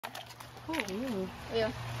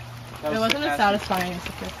Yeah. It wasn't as satisfying as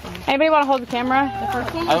the first one. Anybody want to hold the camera? The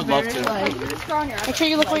first one I was would love very, to. like, Make sure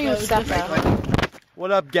you look where you step out. What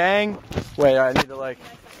up, gang? Wait, I need to like.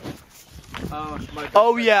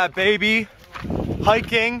 Oh yeah, baby.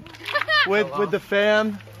 Hiking with the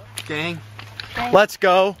fam. Gang. Let's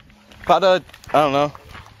go. About to, I don't know.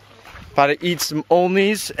 About to eat some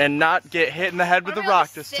olnies and not get hit in the head with a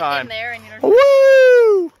rock this time.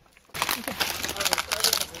 Woo!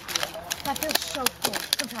 That feels so cool.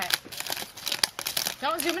 Okay.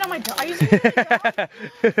 Don't zoom in on my dog. Are you zooming in on my dog?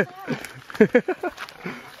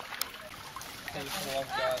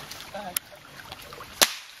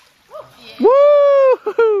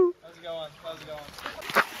 Woo! How's it going? How's it going?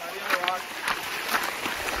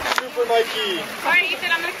 Super Mikey. Alright, Ethan,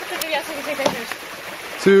 I'm gonna cut the video so we can take pictures.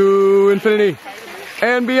 To infinity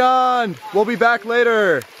and beyond. We'll be back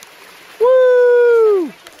later.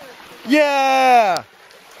 Woo! Yeah!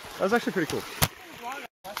 That was actually pretty cool.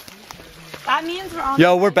 That means we're on.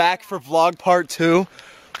 Yo, we're back for vlog part 2.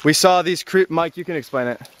 We saw these Mike, you can explain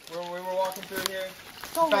it. We were walking through here.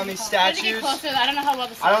 Found these statues. Closer, I don't know how well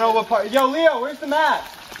this is. I don't know what part. Yo, Leo, where's the map?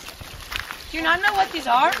 Do you not know what these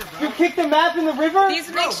are? You kicked the map in the river?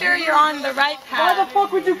 These make sure you're on the right Why path. the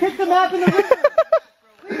fuck would you kick the map in the river?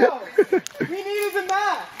 Leo, we needed the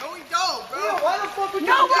map. No, we don't, bro. Leo, why the fuck would you?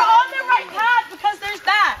 No, we're on the right path because there's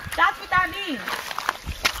that. That's what that means.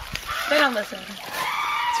 They don't listen.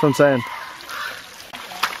 That's what I'm saying.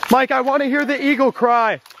 Mike, I want to hear the eagle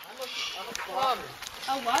cry. A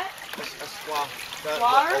what? A squaw.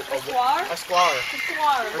 Squar? A squar? A squaw. A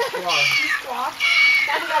squar. A squaw. Squawk.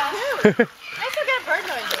 That's cute. I still get bird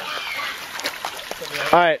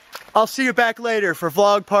noises. Alright, I'll see you back later for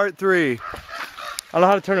vlog part 3. I don't know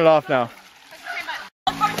how to turn it off now.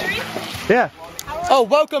 Part 3? Yeah. Oh,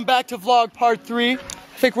 welcome back to vlog part 3. I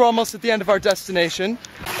think we're almost at the end of our destination.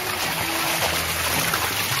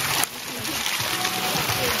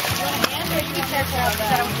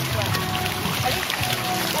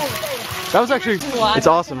 That was actually, it's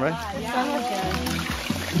awesome, right?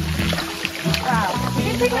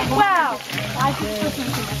 Wow.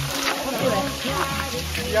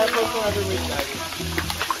 Yeah, post one every week, guys.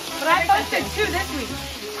 But I posted 2 this week.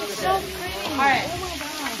 It's so pretty. Alright.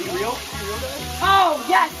 Oh,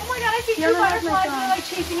 yes. Oh my god, I see 2 butterflies and they're like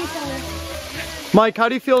chasing each other. Mike, how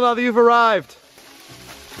do you feel now that you've arrived?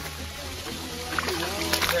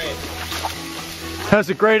 Great. That's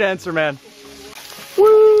a great answer, man.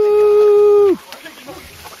 Woo!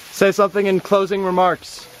 Say something in closing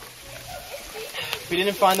remarks. We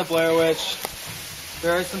didn't find the Blair Witch.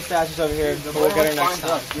 There are some statues over here, but we'll get her next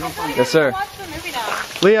time. Yes, sir. Watch the movie now.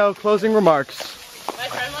 Leo, closing remarks. My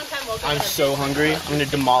friend one time woke up. I'm so hungry. I'm gonna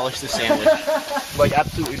demolish the sandwich. Like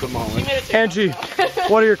absolutely demolish. Angie,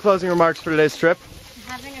 what are your closing remarks for today's trip?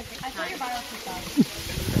 Having a I thought your bio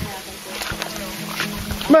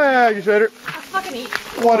was Maggie Schrader, fucking eat.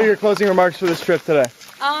 what are your closing remarks for this trip today?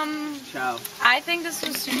 Ciao. I think this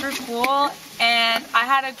was super cool and I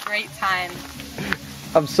had a great time.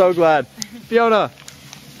 I'm so glad. Fiona.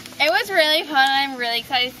 It was really fun. I'm really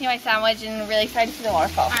excited to see my sandwich and really excited to see the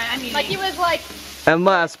waterfall. Like he was like, And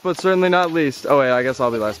last, but certainly not least, oh wait, I guess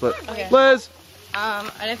I'll be last, but Okay. Liz.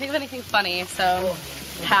 I didn't think of anything funny, so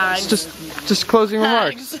hags. Just closing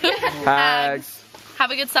remarks. Hags.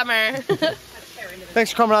 Have a good summer.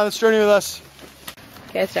 Thanks for coming on this journey with us.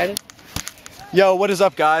 Okay, I started. Yo, what is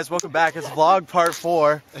up, guys? Welcome back. It's vlog part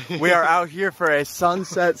 4. We are out here for a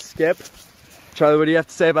sunset skip. Charlie, what do you have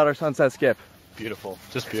to say about our sunset skip? Beautiful.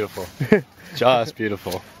 Just beautiful. Just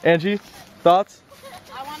beautiful. Angie, thoughts?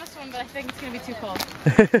 I want to swim, but I think it's gonna be too cold.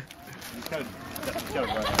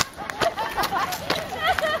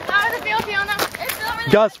 How does it feel, Fiona? It's so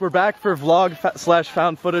really Gus, we're back for vlog /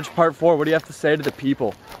 found footage part 4. What do you have to say to the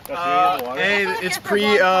people? Hey, it's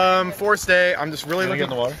Forest Day. I'm just really looking in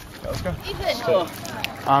the water. Let's go. Ethan.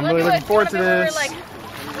 I'm really looking forward to this. Like,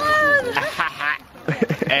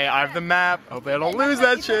 Hey, I have the map. Hope I don't lose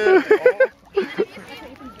that shit.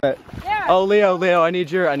 Oh, Leo, I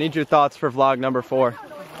need your thoughts for vlog number 4.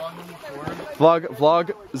 Vlog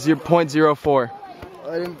 0.04.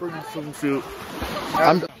 I didn't bring a swimsuit.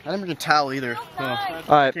 I didn't bring a towel either. All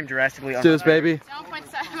right, Came drastically let's do this, baby. 0.7.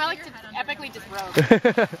 I like to epically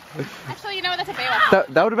disrobe. Actually, you know what? That's a Baywatch.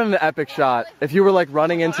 That would have been an epic shot if you were like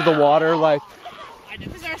running into the water, like.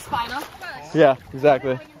 Is there a spinal? Yeah,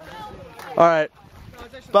 exactly. All right,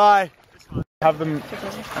 bye. I'm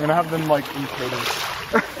gonna have them like in photos.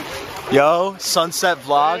 Yo, sunset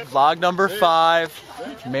vlog number 5.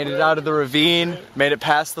 Made it out of the ravine, made it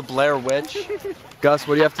past the Blair Witch. Gus,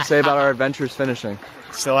 what do you have to say about our adventures finishing?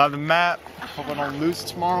 Still have the map. Hope I don't lose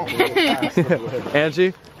tomorrow.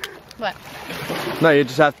 Angie? What? No, you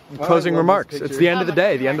just have closing remarks. It's the end of the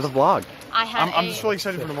day, the end of the vlog. I'm just really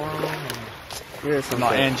excited for tomorrow. I'm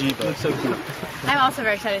not Angie, but so cute. I'm also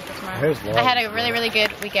very excited for tomorrow. I had a really, really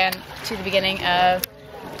good weekend to the beginning of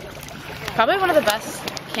probably one of the best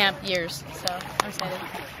camp years, so I'm excited.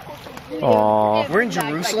 Aww. We're in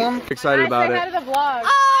Jerusalem. Excited about I it. said hi to the vlog.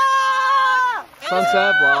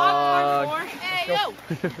 Sunset vlog. Hey, yo!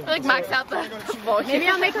 I like maxed out the vlog. Maybe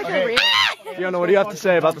I'll make like a reel. Fiona, what do you have to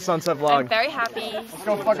say about the sunset I'm vlog? very happy. It's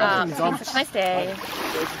been such a nice day.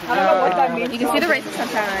 I don't know what that means. You can see the rays of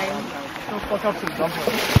sunshine. I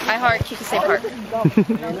heart Kika State Park.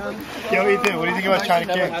 Yo, Ethan, what do you think about China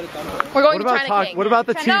King? We're going to China King. What about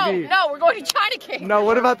the TV? No, we're going to China King. No,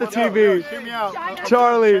 what about the TV? Hear me out.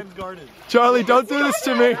 Charlie, don't do this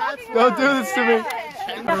to me. Don't do this to me.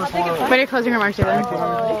 What are your closing remarks, Ethan?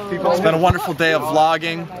 It's been a wonderful day of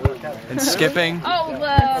vlogging and skipping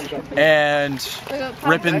and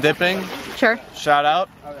ripping dipping. Sure. Shout out.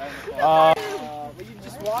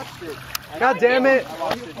 God damn it.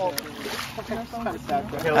 I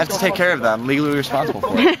have to take care of that. I'm legally responsible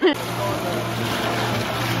for it.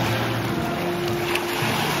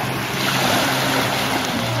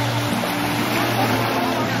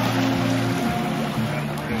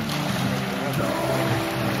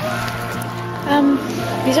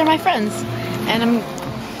 These are my friends, and I'm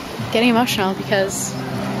getting emotional because,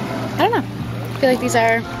 I don't know, I feel like these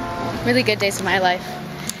are really good days of my life,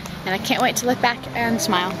 and I can't wait to look back and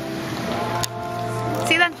smile.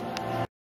 See you then.